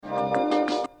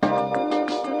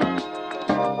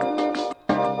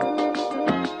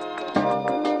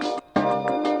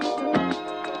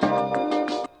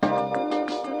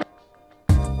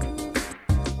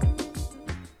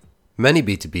Many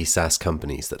B2B SaaS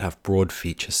companies that have broad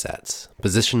feature sets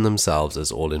position themselves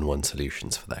as all-in-one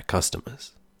solutions for their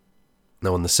customers.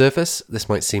 Now, on the surface, this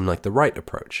might seem like the right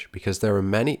approach because there are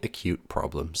many acute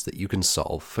problems that you can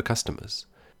solve for customers.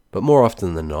 But more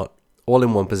often than not,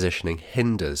 all-in-one positioning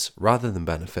hinders rather than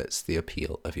benefits the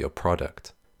appeal of your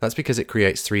product. That's because it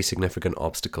creates three significant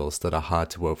obstacles that are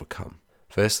hard to overcome.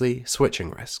 Firstly,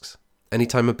 switching risks.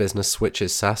 Anytime a business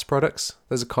switches SaaS products,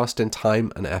 there's a cost in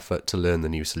time and effort to learn the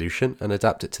new solution and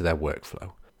adapt it to their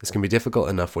workflow. This can be difficult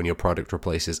enough when your product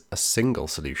replaces a single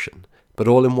solution, but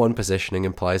all-in-one positioning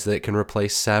implies that it can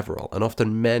replace several and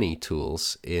often many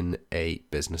tools in a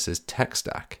business's tech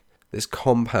stack. This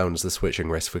compounds the switching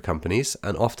risk for companies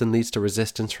and often leads to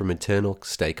resistance from internal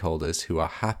stakeholders who are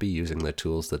happy using the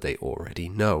tools that they already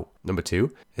know. Number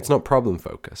two, it's not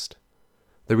problem-focused.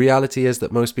 The reality is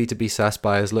that most B2B SaaS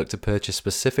buyers look to purchase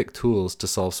specific tools to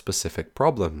solve specific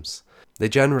problems. They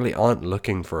generally aren't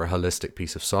looking for a holistic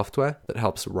piece of software that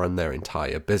helps run their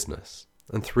entire business.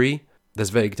 And three,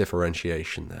 there's vague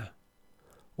differentiation there.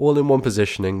 All-in-one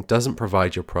positioning doesn't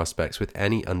provide your prospects with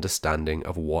any understanding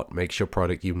of what makes your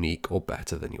product unique or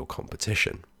better than your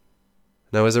competition.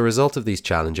 Now, as a result of these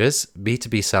challenges,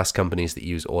 B2B SaaS companies that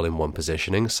use all-in-one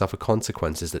positioning suffer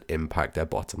consequences that impact their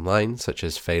bottom line, such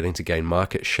as failing to gain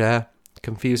market share,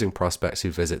 confusing prospects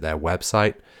who visit their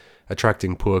website,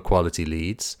 attracting poor quality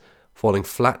leads, falling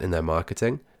flat in their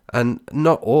marketing, and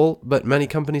not all, but many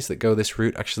companies that go this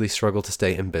route actually struggle to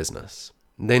stay in business.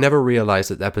 They never realize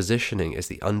that their positioning is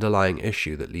the underlying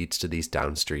issue that leads to these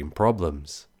downstream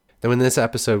problems. Now, in this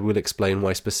episode, we'll explain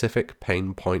why specific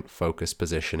pain point focused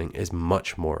positioning is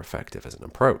much more effective as an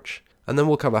approach. And then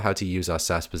we'll cover how to use our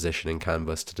SaaS positioning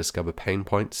canvas to discover pain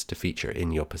points to feature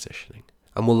in your positioning.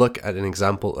 And we'll look at an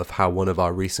example of how one of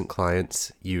our recent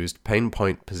clients used pain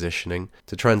point positioning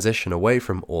to transition away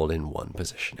from all-in-one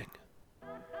positioning.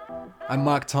 I'm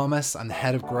Mark Thomas, I'm the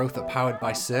head of growth at Powered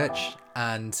by Search,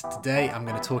 and today I'm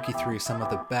going to talk you through some of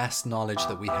the best knowledge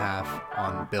that we have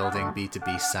on building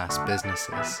B2B SaaS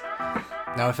businesses.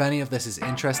 Now, if any of this is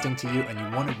interesting to you and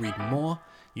you want to read more,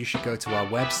 you should go to our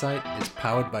website, it's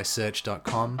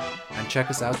poweredbysearch.com, and check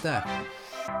us out there.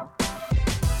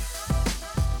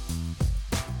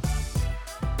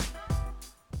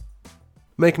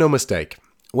 Make no mistake,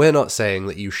 we're not saying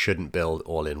that you shouldn't build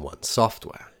all-in-one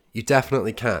software. You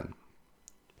definitely can.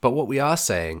 But what we are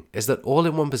saying is that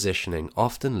all-in-one positioning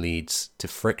often leads to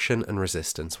friction and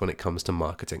resistance when it comes to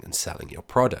marketing and selling your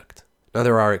product. Now,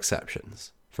 there are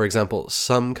exceptions. For example,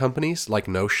 some companies, like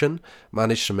Notion,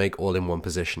 manage to make all-in-one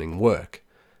positioning work,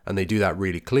 and they do that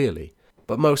really clearly,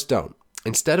 but most don't.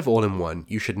 Instead of all-in-one,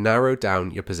 you should narrow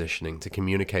down your positioning to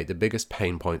communicate the biggest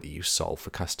pain point that you solve for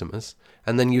customers,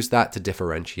 and then use that to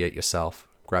differentiate yourself,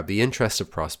 grab the interest of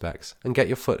prospects, and get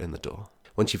your foot in the door.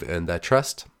 Once you've earned their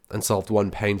trust and solved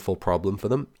one painful problem for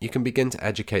them, you can begin to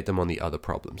educate them on the other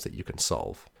problems that you can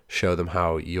solve. Show them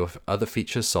how your other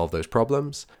features solve those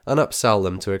problems, and upsell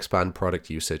them to expand product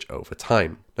usage over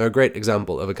time. Now, a great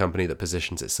example of a company that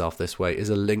positions itself this way is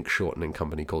a link shortening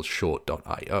company called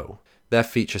Short.io. Their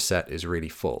feature set is really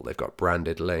full. They've got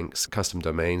branded links, custom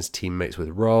domains, teammates with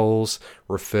roles,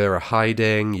 referrer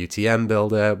hiding, UTM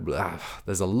builder, blah.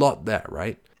 There's a lot there,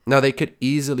 right? Now, they could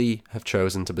easily have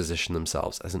chosen to position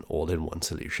themselves as an all-in-one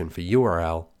solution for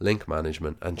URL, link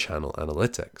management, and channel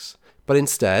analytics. But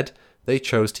instead, they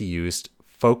chose to use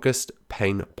focused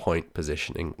pain point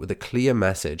positioning with a clear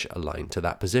message aligned to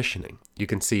that positioning. You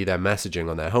can see their messaging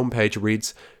on their homepage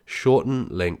reads, "Shorten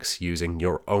links using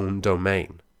your own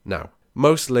domain." Now,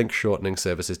 most link shortening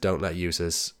services don't let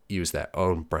users use their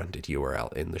own branded URL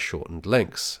in the shortened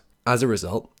links. As a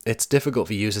result, it's difficult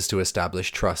for users to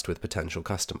establish trust with potential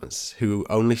customers who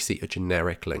only see a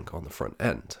generic link on the front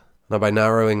end. Now, by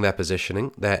narrowing their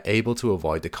positioning, they're able to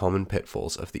avoid the common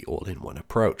pitfalls of the all-in-one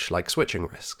approach, like switching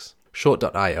risks.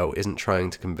 Short.io isn't trying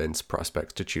to convince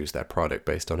prospects to choose their product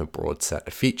based on a broad set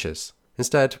of features.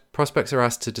 Instead, prospects are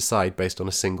asked to decide based on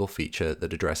a single feature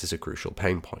that addresses a crucial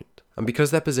pain point. And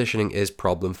because their positioning is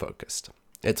problem-focused,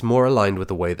 it's more aligned with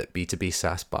the way that B2B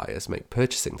SaaS buyers make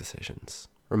purchasing decisions.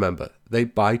 Remember, they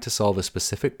buy to solve a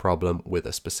specific problem with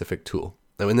a specific tool.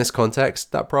 Now, in this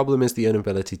context, that problem is the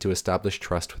inability to establish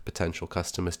trust with potential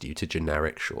customers due to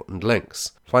generic shortened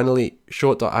links. Finally,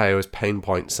 Short.io's pain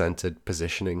point-centered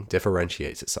positioning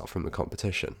differentiates itself from the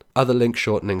competition. Other link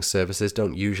shortening services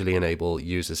don't usually enable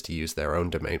users to use their own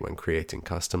domain when creating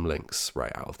custom links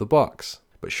right out of the box.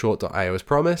 But Short.io's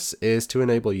promise is to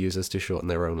enable users to shorten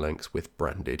their own links with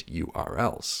branded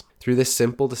URLs. Through this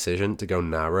simple decision to go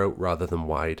narrow rather than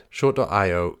wide,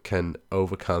 Short.io can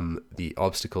overcome the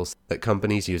obstacles that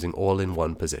companies using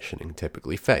all-in-one positioning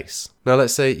typically face. Now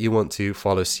let's say you want to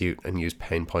follow suit and use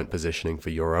pain point positioning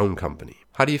for your own company.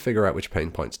 How do you figure out which pain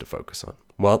points to focus on?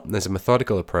 Well, there's a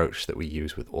methodical approach that we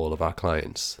use with all of our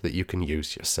clients that you can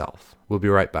use yourself. We'll be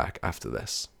right back after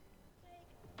this.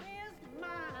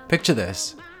 Picture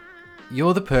this.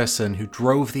 You're the person who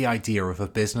drove the idea of a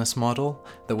business model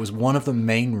that was one of the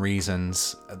main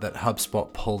reasons that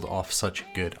HubSpot pulled off such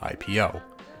a good IPO.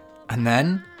 And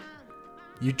then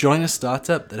you join a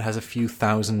startup that has a few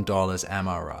 $1,000s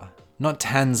MRR. Not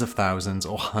tens of thousands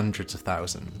or hundreds of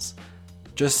thousands.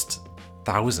 Just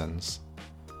thousands.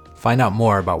 Find out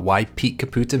more about why Pete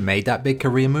Caputa made that big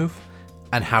career move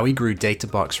and how he grew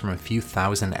Databox from a few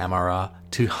thousand MRR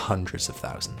to hundreds of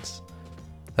thousands.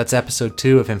 That's episode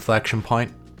 2 of Inflection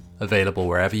Point, available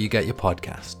wherever you get your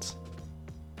podcasts.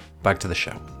 Back to the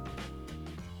show.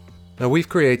 Now, we've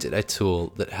created a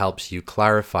tool that helps you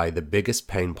clarify the biggest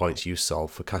pain points you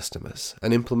solve for customers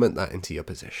and implement that into your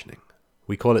positioning.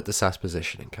 We call it the SaaS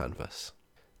Positioning Canvas.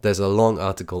 There's a long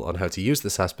article on how to use the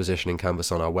SaaS Positioning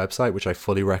Canvas on our website, which I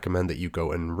fully recommend that you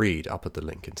go and read. I'll put the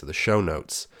link into the show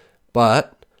notes.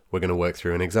 But we're going to work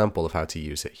through an example of how to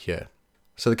use it here.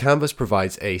 So the Canvas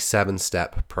provides a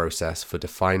 7-step process for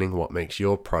defining what makes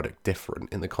your product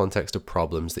different in the context of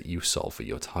problems that you solve for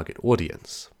your target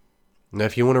audience. Now,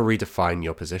 if you want to redefine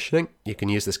your positioning, you can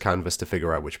use this Canvas to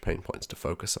figure out which pain points to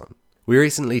focus on. We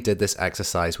recently did this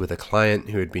exercise with a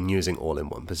client who had been using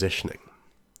all-in-one positioning.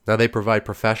 Now, they provide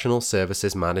professional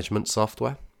services management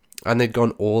software, and they'd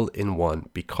gone all-in-one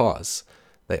because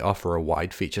they offer a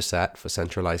wide feature set for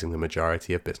centralizing the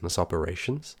majority of business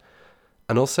operations,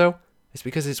 and also it's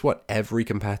because it's what every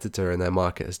competitor in their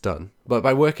market has done. But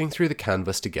by working through the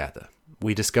Canvas together,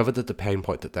 we discovered that the pain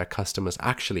point that their customers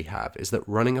actually have is that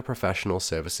running a professional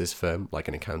services firm, like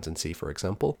an accountancy for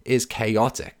example, is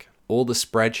chaotic. All the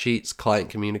spreadsheets, client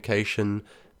communication,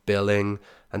 billing,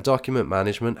 and document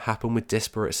management happen with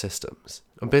disparate systems,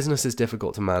 and business is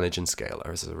difficult to manage and scale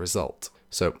as a result.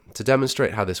 So, to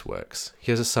demonstrate how this works,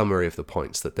 here's a summary of the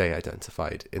points that they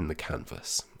identified in the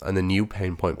Canvas, and the new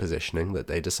pain point positioning that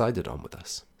they decided on with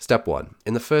us. Step 1.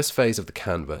 In the first phase of the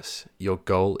Canvas, your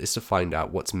goal is to find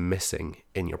out what's missing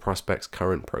in your prospect's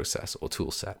current process or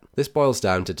toolset. This boils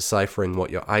down to deciphering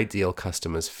what your ideal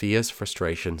customer's fears,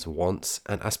 frustrations, wants,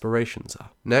 and aspirations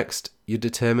are. Next, you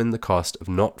determine the cost of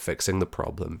not fixing the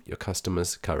problem your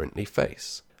customers currently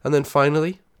face. And then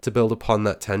finally, to build upon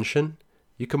that tension,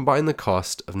 you combine the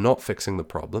cost of not fixing the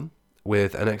problem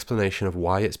with an explanation of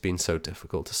why it's been so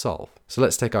difficult to solve. So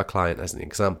let's take our client as an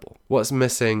example. What's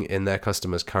missing in their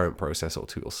customer's current process or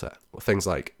toolset? Well, things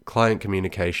like client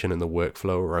communication and the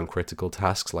workflow around critical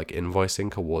tasks like invoicing,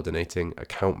 coordinating,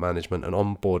 account management, and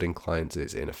onboarding clients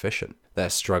is inefficient. They're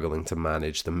struggling to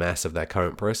manage the mess of their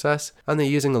current process, and they're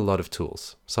using a lot of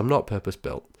tools, some not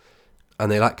purpose-built,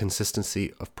 and they lack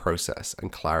consistency of process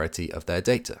and clarity of their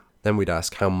data. Then we'd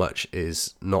ask how much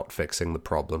is not fixing the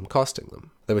problem costing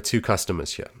them. There were 2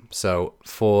 customers here. So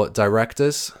for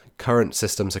directors, current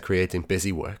systems are creating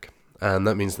busy work, and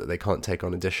that means that they can't take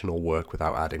on additional work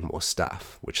without adding more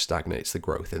staff, which stagnates the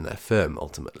growth in their firm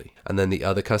ultimately. And then the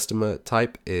other customer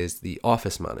type is the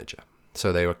office manager.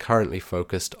 So they were currently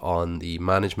focused on the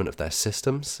management of their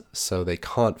systems, so they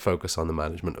can't focus on the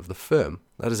management of the firm.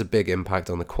 That has a big impact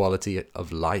on the quality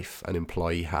of life and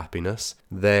employee happiness.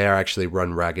 They are actually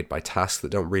run ragged by tasks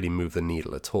that don't really move the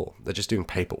needle at all. They're just doing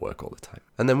paperwork all the time.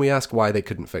 And then we ask why they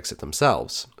couldn't fix it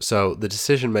themselves. So the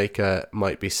decision maker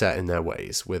might be set in their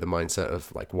ways with a mindset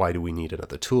of like, why do we need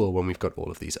another tool when we've got all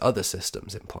of these other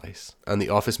systems in place? And the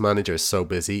office manager is so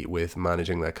busy with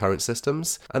managing their current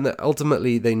systems, and that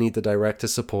ultimately they need the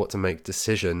director's support to make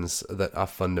decisions that are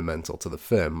fundamental to the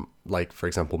firm, like for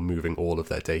example moving all of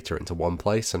their data into one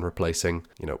place and replacing,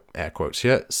 air quotes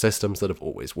here, systems that have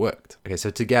always worked. Okay, so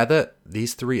together,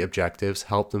 these 3 objectives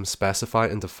help them specify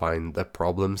and define the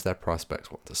problems their prospects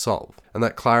want to solve. And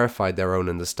that clarified their own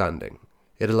understanding.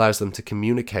 It allows them to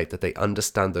communicate that they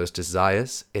understand those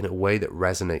desires in a way that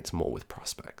resonates more with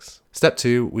prospects. Step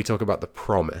 2, we talk about the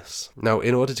promise. Now,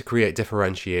 in order to create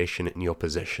differentiation in your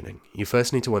positioning, you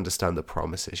first need to understand the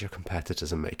promises your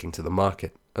competitors are making to the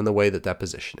market and the way that they're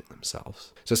positioning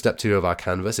themselves. So step 2 of our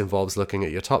canvas involves looking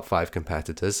at your top 5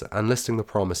 competitors and listing the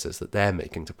promises that they're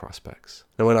making to prospects.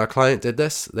 Now, when our client did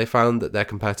this, they found that their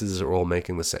competitors are all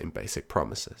making the same basic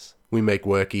promises. We make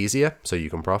work easier so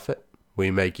you can profit.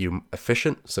 We make you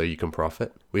efficient so you can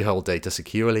profit. We hold data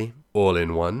securely, all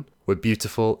in one. We're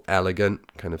beautiful,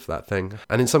 elegant, kind of that thing.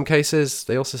 And in some cases,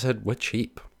 they also said we're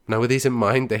cheap. Now, with these in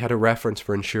mind, they had a reference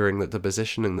for ensuring that the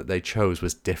positioning that they chose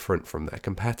was different from their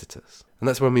competitors. And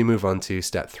that's when we move on to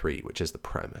step 3, which is the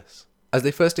premise. As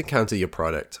they first encounter your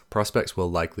product, prospects will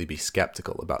likely be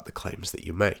skeptical about the claims that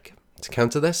you make. To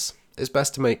counter this, it's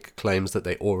best to make claims that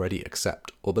they already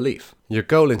accept or believe. Your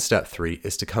goal in step 3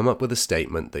 is to come up with a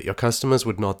statement that your customers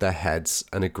would nod their heads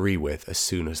and agree with as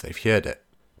soon as they've heard it.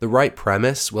 The right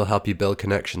premise will help you build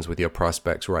connections with your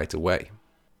prospects right away.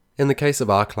 In the case of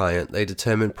our client, they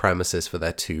determined premises for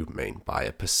their 2 main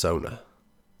buyer persona.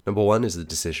 Number 1 is the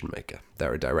decision maker.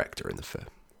 They're a director in the firm.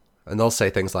 And they'll say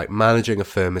things like, managing a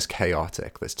firm is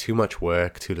chaotic. There's too much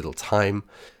work, too little time.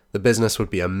 The business would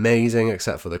be amazing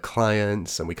except for the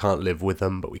clients, and we can't live with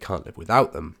them, but we can't live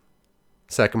without them.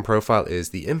 Second profile is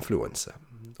the influencer,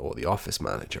 or the office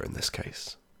manager in this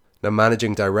case. Now,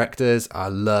 managing directors are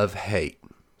love-hate.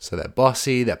 So they're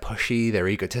bossy, they're pushy, they're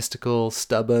egotistical,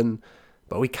 stubborn,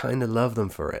 but we kind of love them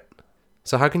for it.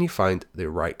 So how can you find the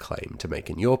right claim to make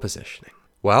in your positioning?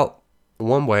 Well,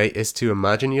 one way is to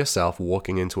imagine yourself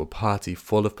walking into a party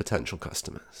full of potential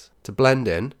customers. To blend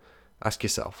in, ask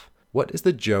yourself, what is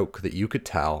the joke that you could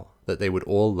tell that they would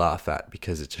all laugh at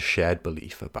because it's a shared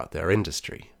belief about their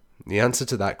industry? The answer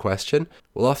to that question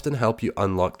will often help you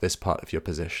unlock this part of your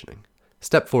positioning.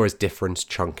 Step 4 is difference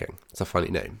chunking. It's a funny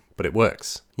name, but it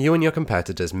works. You and your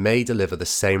competitors may deliver the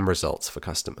same results for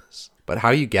customers, but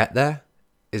how you get there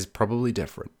is probably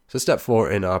different. So step 4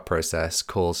 in our process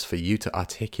calls for you to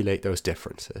articulate those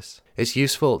differences. It's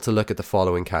useful to look at the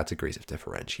following categories of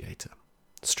differentiator.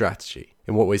 Strategy.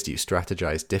 In what ways do you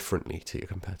strategize differently to your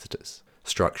competitors?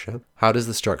 Structure. How does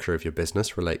the structure of your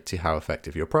business relate to how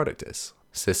effective your product is?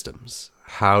 Systems.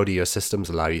 How do your systems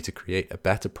allow you to create a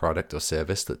better product or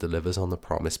service that delivers on the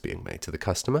promise being made to the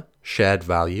customer? Shared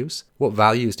values. What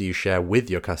values do you share with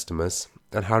your customers,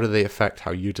 and how do they affect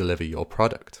how you deliver your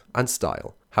product? And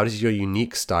style. How does your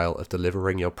unique style of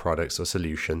delivering your products or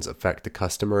solutions affect the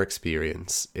customer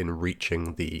experience in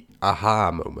reaching the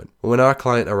aha moment? When our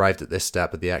client arrived at this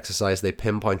step of the exercise, they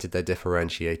pinpointed their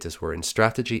differentiators were in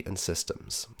strategy and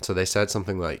systems. So they said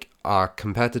something like, our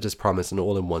competitors promise an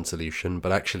all-in-one solution,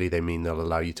 but actually they mean they'll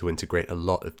allow you to integrate a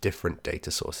lot of different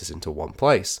data sources into one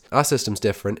place. Our system's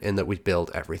different in that we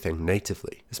build everything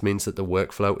natively. This means that the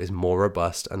workflow is more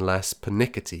robust and less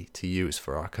pernickety to use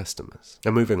for our customers.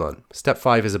 Now moving on, step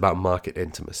 5 is about market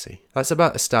intimacy. That's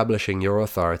about establishing your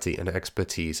authority and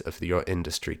expertise of your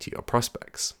industry to your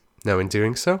prospects. Now, in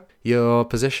doing so, your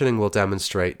positioning will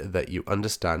demonstrate that you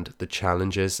understand the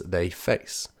challenges they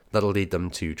face. That'll lead them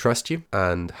to trust you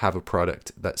and have a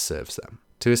product that serves them.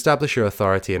 To establish your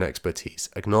authority and expertise,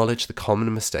 acknowledge the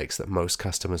common mistakes that most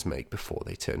customers make before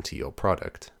they turn to your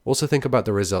product. Also think about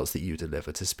the results that you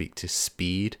deliver to speak to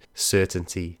speed,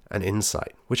 certainty, and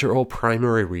insight, which are all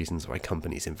primary reasons why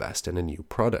companies invest in a new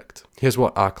product. Here's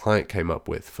what our client came up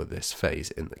with for this phase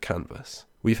in the canvas.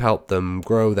 We've helped them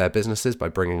grow their businesses by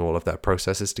bringing all of their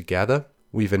processes together.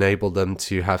 We've enabled them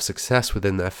to have success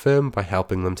within their firm by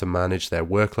helping them to manage their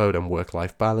workload and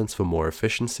work-life balance for more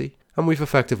efficiency. And we've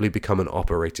effectively become an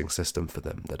operating system for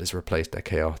them that has replaced their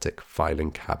chaotic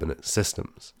filing cabinet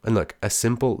systems. And look, a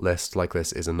simple list like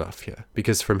this is enough here,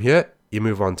 because from here, you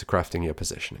move on to crafting your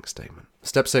positioning statement.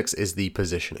 Step 6 is the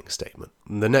positioning statement.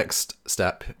 The next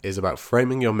step is about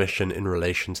framing your mission in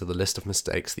relation to the list of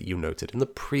mistakes that you noted in the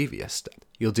previous step.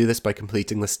 You'll do this by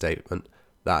completing the statement,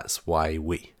 that's why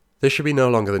we. This should be no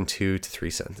longer than 2 to 3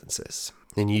 sentences.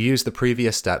 And you use the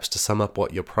previous steps to sum up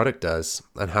what your product does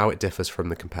and how it differs from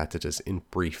the competitors in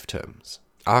brief terms.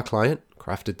 Our client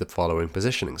crafted the following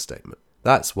positioning statement.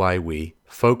 That's why we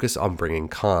focus on bringing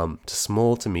calm to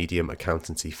small to medium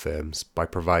accountancy firms by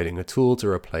providing a tool to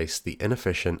replace the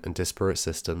inefficient and disparate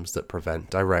systems that prevent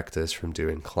directors from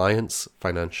doing clients'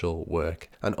 financial work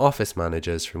and office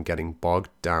managers from getting bogged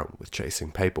down with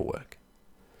chasing paperwork.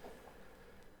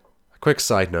 Quick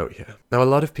side note here. Now, a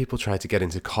lot of people try to get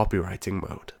into copywriting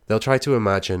mode. They'll try to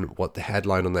imagine what the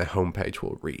headline on their homepage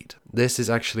will read. This is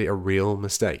actually a real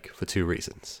mistake for 2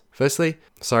 reasons. Firstly,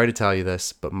 sorry to tell you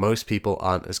this, but most people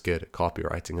aren't as good at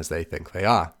copywriting as they think they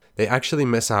are. They actually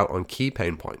miss out on key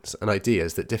pain points and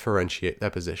ideas that differentiate their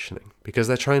positioning because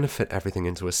they're trying to fit everything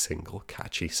into a single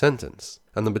catchy sentence.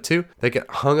 And number 2, they get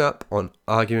hung up on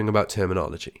arguing about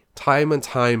terminology. Time and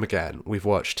time again, we've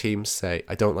watched teams say,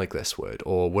 I don't like this word,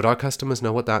 or would our customers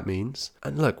know what that means?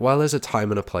 And look, while there's a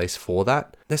time and a place for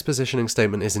that, this positioning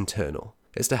statement is internal.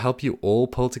 It's to help you all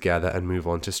pull together and move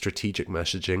on to strategic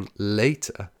messaging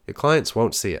later. Your clients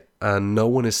won't see it, and no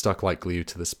one is stuck like glue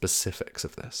to the specifics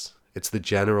of this. It's the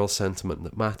general sentiment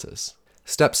that matters.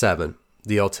 Step 7,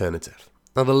 the alternative.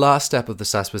 Now, the last step of the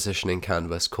SaaS positioning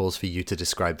canvas calls for you to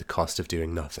describe the cost of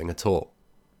doing nothing at all.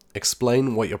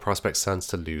 Explain what your prospect stands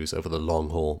to lose over the long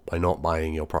haul by not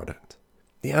buying your product.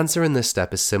 The answer in this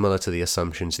step is similar to the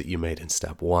assumptions that you made in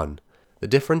step 1. The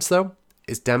difference, though,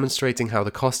 is demonstrating how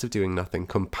the cost of doing nothing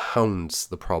compounds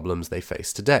the problems they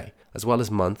face today, as well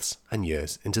as months and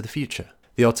years into the future.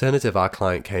 The alternative our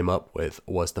client came up with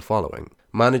was the following.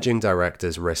 Managing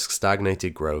directors risk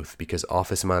stagnated growth because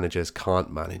office managers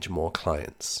can't manage more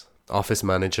clients. Office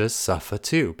managers suffer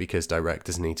too because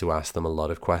directors need to ask them a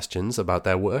lot of questions about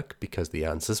their work because the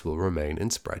answers will remain in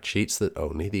spreadsheets that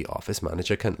only the office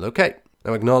manager can locate.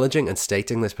 Now, acknowledging and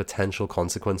stating this potential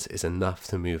consequence is enough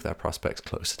to move their prospects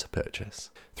closer to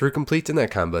purchase. Through completing their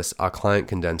canvas, our client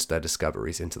condensed their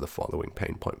discoveries into the following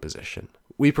pain point position.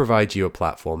 We provide you a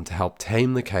platform to help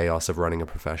tame the chaos of running a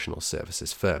professional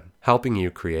services firm, helping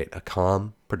you create a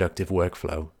calm, productive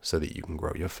workflow so that you can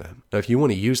grow your firm. Now, if you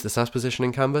want to use the SaaS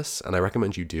positioning canvas, and I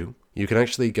recommend you do, you can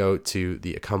actually go to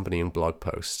the accompanying blog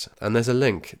post, and there's a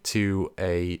link to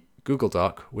a Google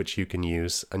Doc, which you can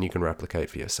use and you can replicate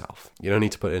for yourself. You don't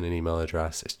need to put in an email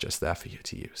address, it's just there for you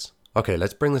to use. Okay,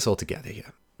 let's bring this all together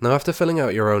here. Now, after filling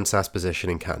out your own SaaS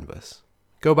positioning canvas,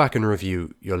 go back and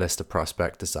review your list of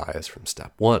prospect desires from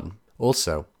step 1.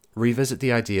 Also, revisit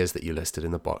the ideas that you listed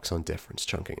in the box on difference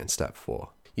chunking in step 4.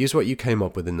 Use what you came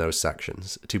up with in those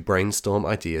sections to brainstorm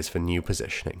ideas for new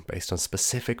positioning based on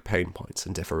specific pain points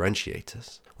and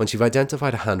differentiators. Once you've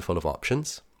identified a handful of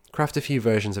options, craft a few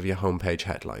versions of your homepage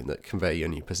headline that convey your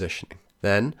new positioning.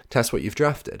 Then, test what you've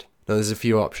drafted. Now, there's a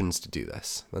few options to do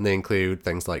this, and they include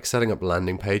things like setting up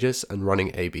landing pages and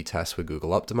running A/B tests with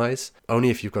Google Optimize. Only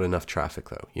if you've got enough traffic,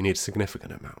 though. You need a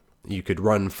significant amount. You could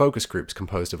run focus groups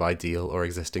composed of ideal or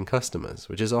existing customers,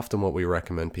 which is often what we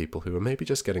recommend people who are maybe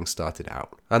just getting started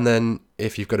out. And then,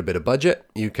 if you've got a bit of budget,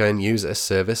 you can use a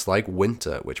service like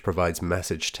Winter, which provides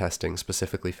message testing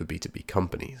specifically for B2B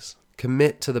companies.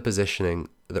 Commit to the positioning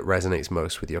that resonates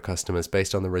most with your customers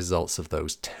based on the results of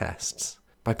those tests.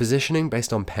 By positioning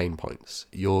based on pain points,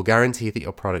 you'll guarantee that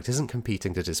your product isn't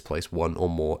competing to displace one or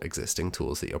more existing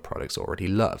tools that your products already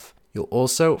love. You'll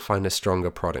also find a stronger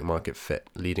product market fit,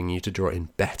 leading you to draw in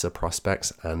better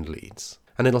prospects and leads.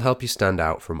 And it'll help you stand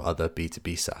out from other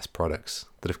B2B SaaS products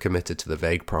that have committed to the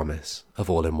vague promise of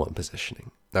all-in-one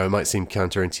positioning. Now, it might seem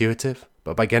counterintuitive,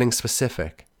 but by getting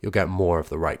specific, you'll get more of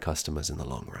the right customers in the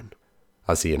long run.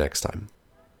 I'll see you next time.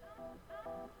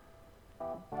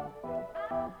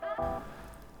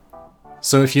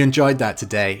 So if you enjoyed that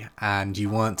today and you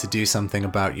want to do something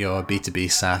about your B2B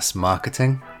SaaS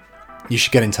marketing, you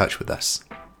should get in touch with us.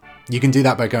 You can do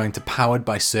that by going to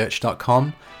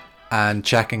poweredbysearch.com and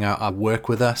checking out our Work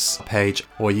With Us page,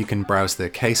 or you can browse the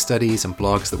case studies and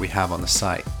blogs that we have on the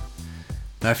site.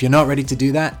 Now, if you're not ready to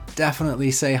do that,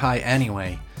 definitely say hi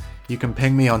anyway. You can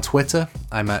ping me on Twitter.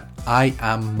 I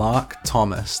am Mark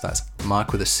Thomas. That's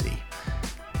Mark with a C.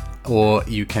 Or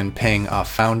you can ping our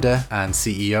founder and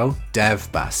CEO, Dev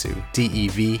Basu,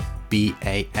 DEVBASU.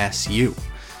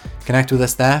 Connect with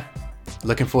us there.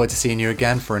 Looking forward to seeing you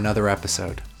again for another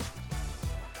episode.